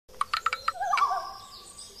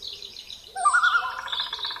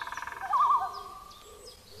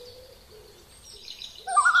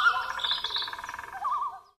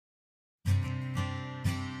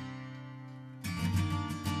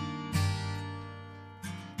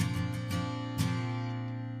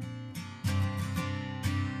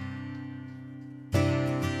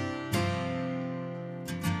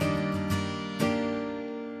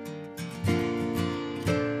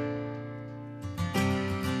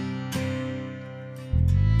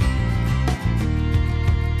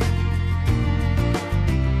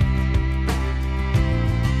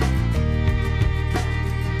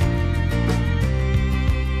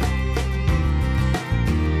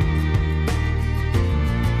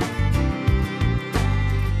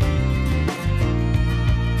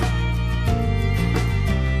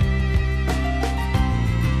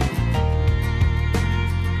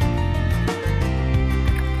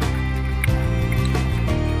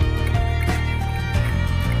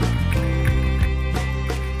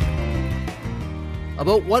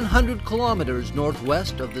About 100 kilometers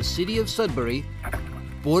northwest of the city of Sudbury,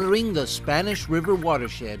 bordering the Spanish River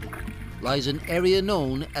watershed, lies an area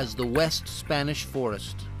known as the West Spanish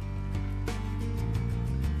Forest.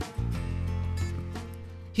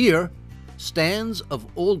 Here, stands of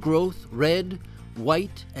old-growth red,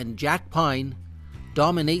 white, and jack pine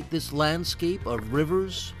dominate this landscape of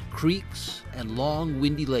rivers, creeks, and long,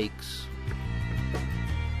 windy lakes.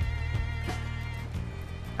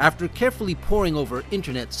 After carefully poring over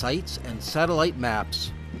internet sites and satellite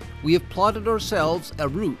maps, we have plotted ourselves a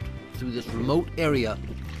route through this remote area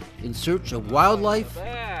in search of wildlife,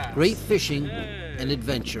 great fishing, and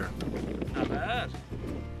adventure.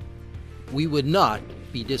 We would not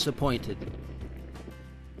be disappointed.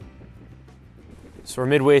 So we're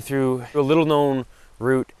midway through a little-known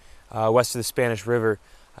route west of the Spanish River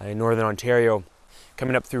in northern Ontario.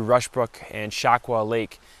 Coming up through Rushbrook and Shakwa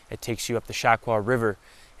Lake, it takes you up the Shakwa River,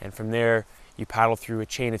 and from there you paddle through a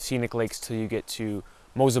chain of scenic lakes till you get to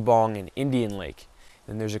Mosebong and Indian Lake.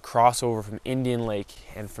 Then there's a crossover from Indian Lake,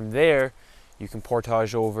 and from there you can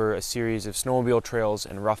portage over a series of snowmobile trails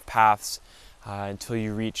and rough paths until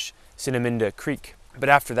you reach Sinnaminda Creek. But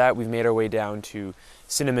after that, we've made our way down to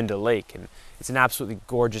Sinnaminda Lake, and it's an absolutely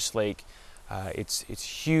gorgeous lake. It's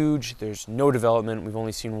huge. There's no development. We've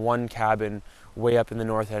only seen one cabin way up in the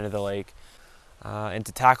north end of the lake. And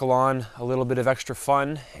to tackle on a little bit of extra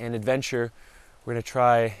fun and adventure, we're going to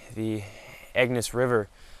try the Agnes River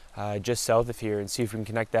just south of here and see if we can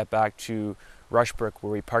connect that back to Rushbrook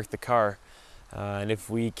where we parked the car. And if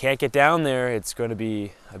we can't get down there, it's going to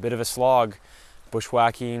be a bit of a slog,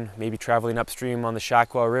 bushwhacking, maybe traveling upstream on the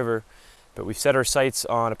Shakwa River. But we've set our sights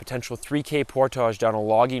on a potential 3K portage down a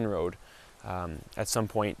logging road at some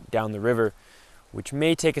point down the river, which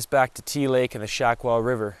may take us back to T Lake and the Shakwa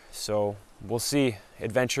River. So we'll see.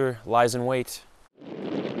 Adventure lies in wait.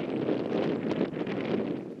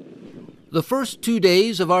 The first 2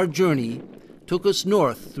 days of our journey took us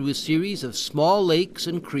north through a series of small lakes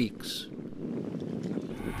and creeks.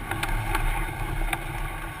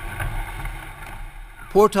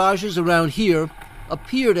 Portages around here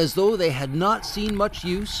appeared as though they had not seen much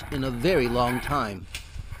use in a very long time.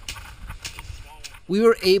 We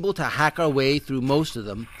were able to hack our way through most of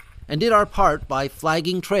them and did our part by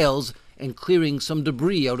flagging trails and clearing some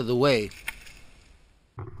debris out of the way.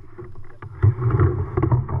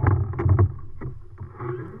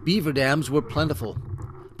 Beaver dams were plentiful,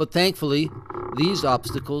 but thankfully these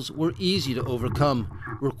obstacles were easy to overcome,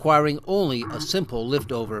 requiring only a simple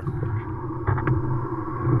lift-over.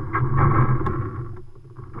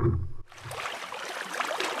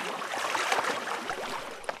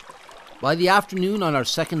 By the afternoon on our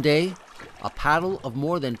second day, a paddle of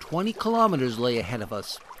more than 20 kilometers lay ahead of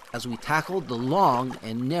us as we tackled the long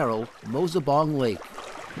and narrow Mosebong Lake.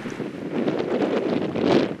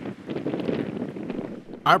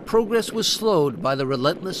 Our progress was slowed by the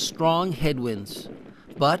relentless strong headwinds,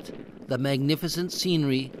 but the magnificent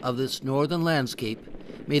scenery of this northern landscape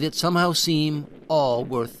made it somehow seem all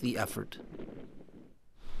worth the effort.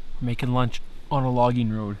 Making lunch on a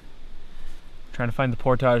logging road, trying to find the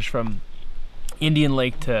portage from Indian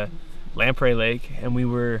Lake to Lamprey Lake, and we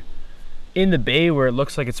were in the bay where it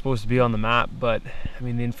looks like it's supposed to be on the map, but I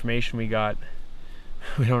mean the information we got,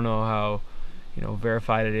 we don't know how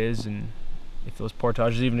verified it is and if those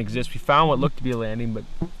portages even exist. We found what looked to be a landing, but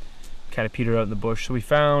kind of petered out in the bush. So we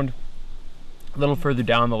found a little further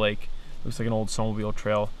down the lake, looks like an old snowmobile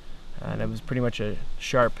trail, and it was pretty much a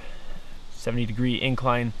sharp 70-degree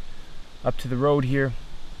incline up to the road here.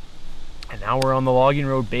 And now we're on the logging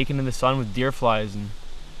road baking in the sun with deer flies, and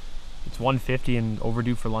it's 1:50 and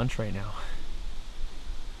overdue for lunch right now.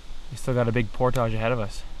 We still got a big portage ahead of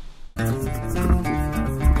us. We're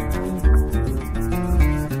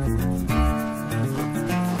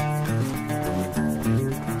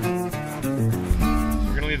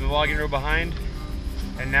gonna leave the logging road behind,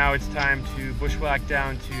 and now it's time to bushwhack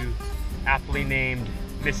down to aptly named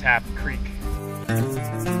Mishap Creek.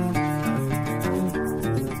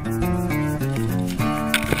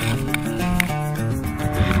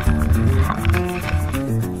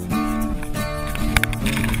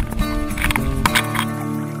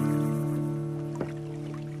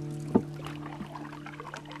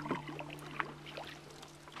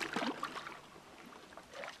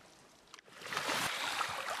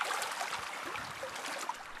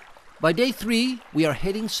 By day 3, we are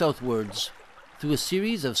heading southwards through a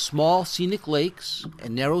series of small scenic lakes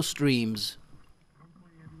and narrow streams.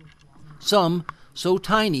 Some so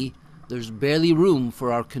tiny there's barely room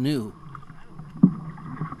for our canoe.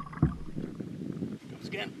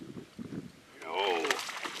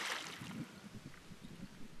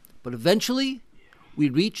 But eventually, we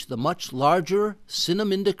reach the much larger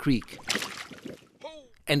Sinnaminda Creek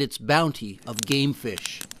and its bounty of game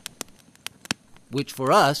fish, which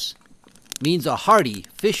for us means a hearty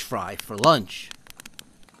fish fry for lunch.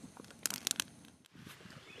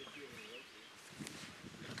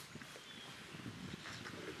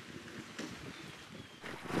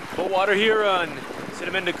 Full water here on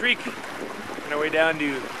Sinnaminda Creek. On our way down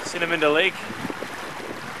to Sinnaminda Lake.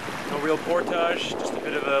 No real portage, just a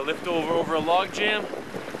bit of a lift over a log jam.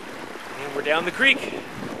 And we're down the creek.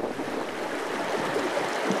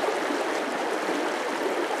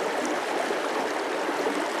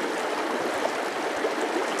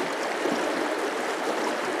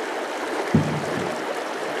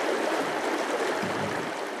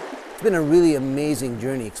 It's been a really amazing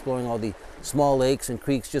journey exploring all the small lakes and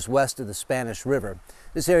creeks just west of the Spanish River.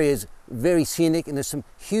 This area is very scenic and there's some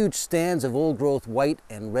huge stands of old growth white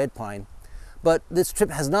and red pine. But this trip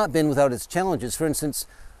has not been without its challenges. For instance,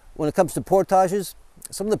 when it comes to portages,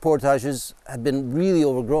 some of the portages have been really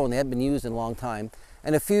overgrown. They haven't been used in a long time.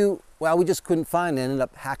 And a few, well, we just couldn't find and ended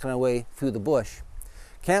up hacking our way through the bush.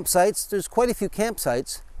 Campsites, there's quite a few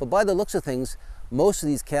campsites, but by the looks of things, most of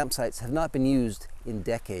these campsites have not been used in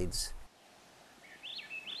decades.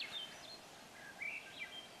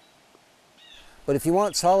 But if you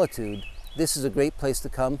want solitude, this is a great place to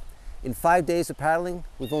come. In 5 days of paddling,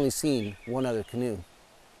 we've only seen one other canoe.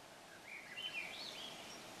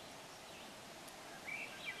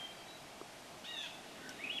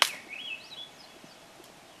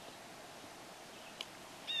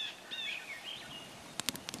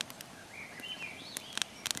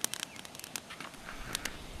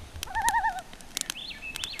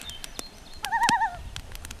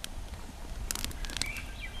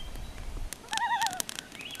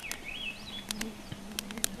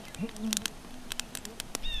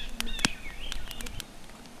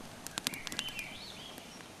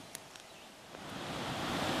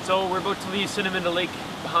 So we're about to leave Sinnaminda Lake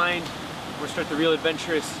behind. We're start the real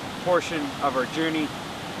adventurous portion of our journey.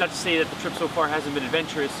 Not to say that the trip so far hasn't been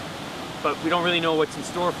adventurous, but we don't really know what's in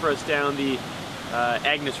store for us down the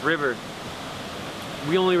Agnes River.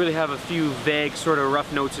 We only really have a few vague sort of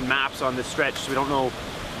rough notes and maps on this stretch, so we don't know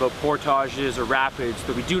about portages or rapids,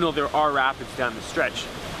 but we do know there are rapids down the stretch.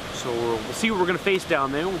 So we'll see what we're going to face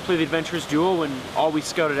down there. We'll play the adventurous duo and all we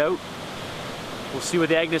scouted out. We'll see what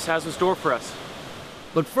the Agnes has in store for us.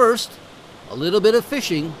 But first, a little bit of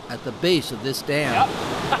fishing at the base of this dam. Yep.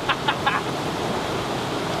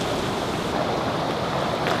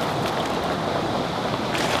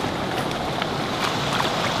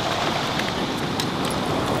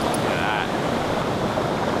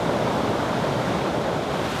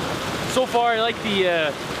 So far, I like the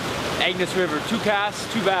Agnes River. 2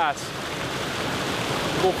 casts, 2 bass.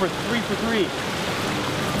 Go for 3 for 3.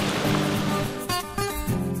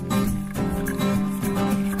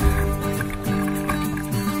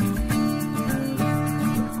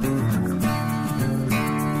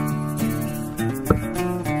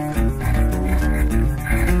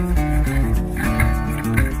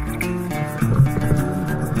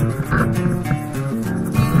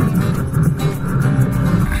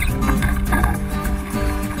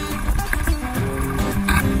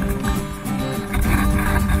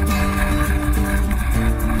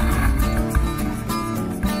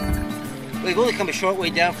 We've only come a short way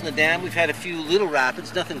down from the dam. We've had a few little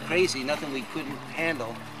rapids, nothing crazy, nothing we couldn't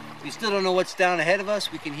handle. We still don't know what's down ahead of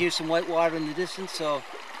us. We can hear some white water in the distance, so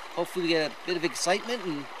hopefully we get a bit of excitement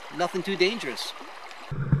and nothing too dangerous.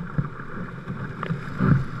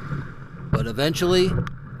 But eventually,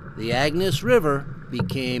 the Agnes River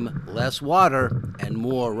became less water and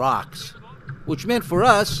more rocks, which meant for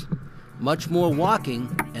us much more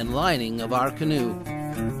walking and lining of our canoe.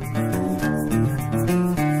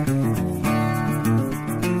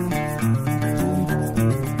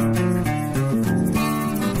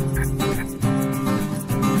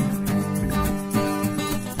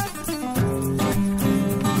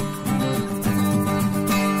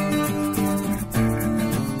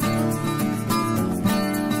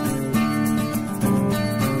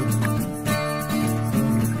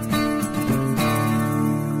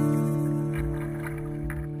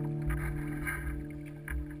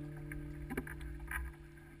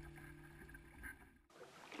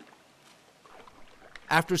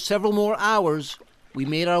 After several more hours, we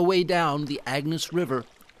made our way down the Agnes River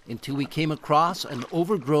until we came across an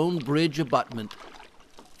overgrown bridge abutment.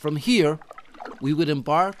 From here, we would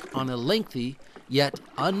embark on a lengthy yet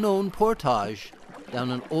unknown portage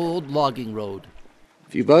down an old logging road.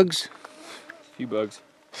 Few bugs? Few bugs.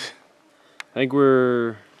 I think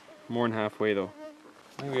we're more than halfway though.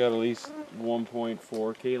 I think we got at least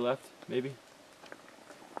 1.4K left, maybe.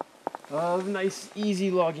 of nice,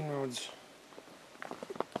 easy logging roads.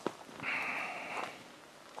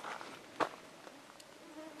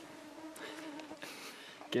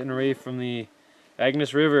 Getting away from the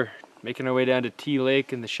Agnes River, making our way down to T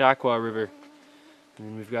Lake and the Shakwa River. And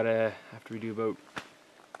then we've got to, after we do about,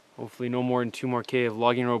 hopefully no more than 2 more K of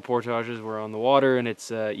logging road portages, we're on the water, and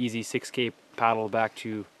it's easy 6K paddle back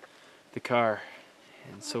to the car.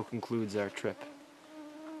 And so concludes our trip.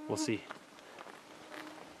 We'll see.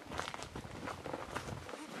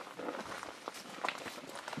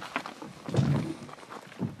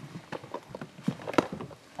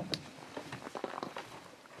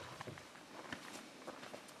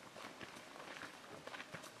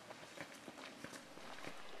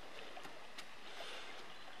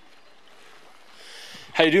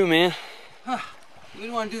 How you doing, man? We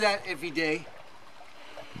don't want to do that every day,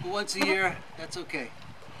 but once a year, that's okay.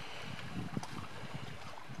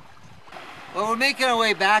 Well, we're making our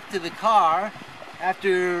way back to the car.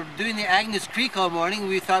 After doing the Agnes Creek all morning,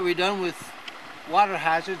 we thought we were done with water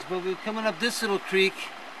hazards, but we're coming up this little creek.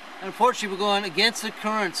 Unfortunately, we're going against the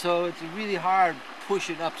current, so it's really hard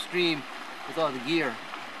pushing upstream with all the gear.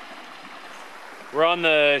 We're on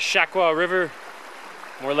the Shakwa River,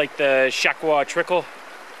 more like the Shakwa Trickle.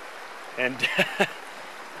 And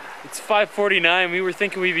it's 5:49. We were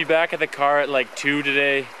thinking we'd be back at the car at like 2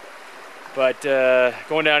 today, but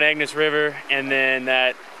going down Agnes River and then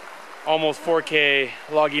that almost 4K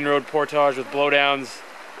logging road portage with blowdowns,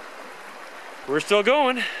 we're still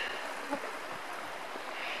going.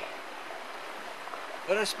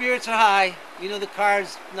 But our spirits are high. You know the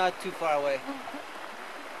car's not too far away.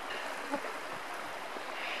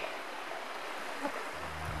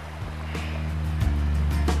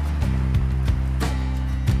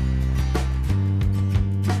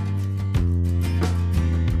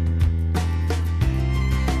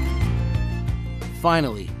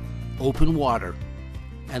 Finally, open water,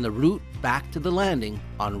 and the route back to the landing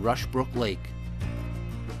on Rushbrook Lake,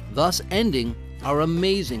 thus ending our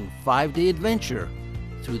amazing 5-day adventure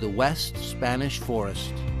through the West Spanish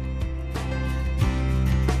Forest.